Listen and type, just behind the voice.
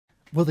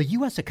Will the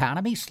U.S.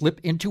 economy slip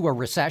into a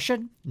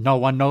recession? No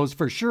one knows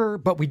for sure,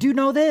 but we do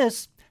know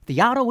this. The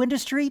auto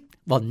industry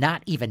will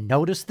not even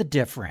notice the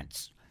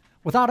difference.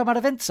 With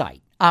Automotive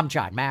Insight, I'm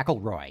John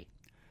McElroy.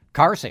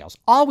 Car sales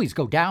always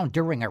go down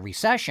during a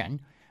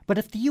recession, but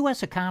if the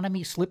U.S.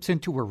 economy slips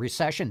into a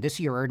recession this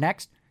year or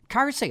next,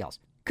 car sales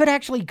could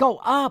actually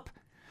go up.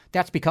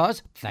 That's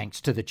because,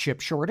 thanks to the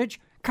chip shortage,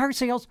 car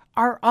sales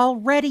are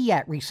already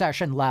at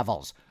recession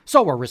levels.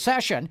 So a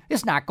recession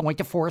is not going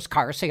to force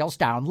car sales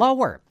down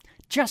lower.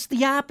 Just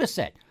the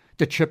opposite.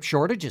 The chip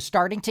shortage is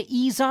starting to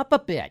ease up a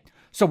bit.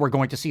 So we're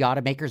going to see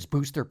automakers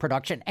boost their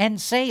production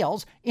and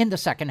sales in the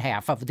second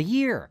half of the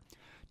year.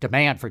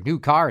 Demand for new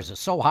cars is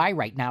so high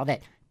right now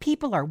that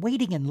people are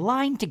waiting in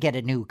line to get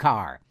a new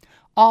car.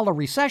 All a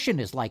recession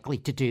is likely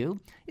to do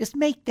is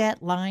make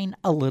that line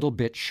a little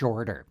bit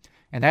shorter.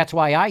 And that's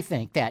why I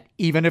think that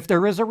even if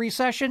there is a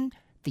recession,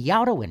 the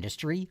auto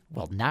industry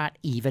will not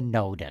even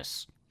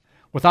notice.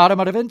 With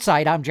Automotive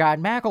Insight, I'm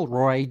John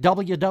McElroy,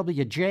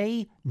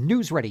 WWJ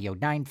News Radio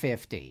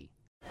 950.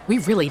 We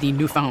really need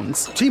new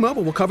phones.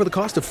 T-Mobile will cover the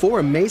cost of 4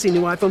 amazing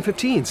new iPhone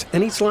 15s,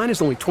 and each line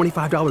is only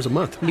 $25 a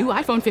month. New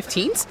iPhone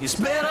 15s? It's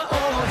better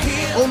over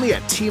here. Only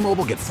at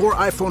T-Mobile, get 4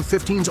 iPhone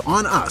 15s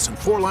on us and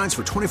 4 lines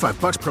for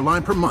 $25 per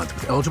line per month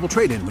with eligible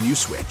trade-in when you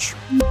switch.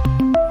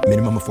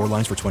 Minimum of 4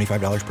 lines for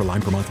 $25 per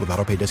line per month with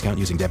autopay discount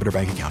using debit or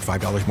bank account.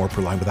 $5 more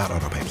per line without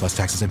autopay, plus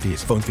taxes and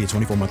fees. Phone fee at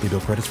 24 monthly bill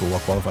credits for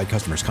well-qualified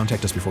customers.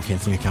 Contact us before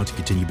canceling account to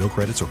continue bill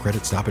credits or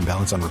credit stop and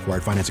balance on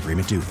required finance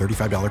agreement due.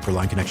 $35 per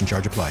line connection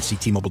charge applies. See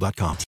T-Mobile.com.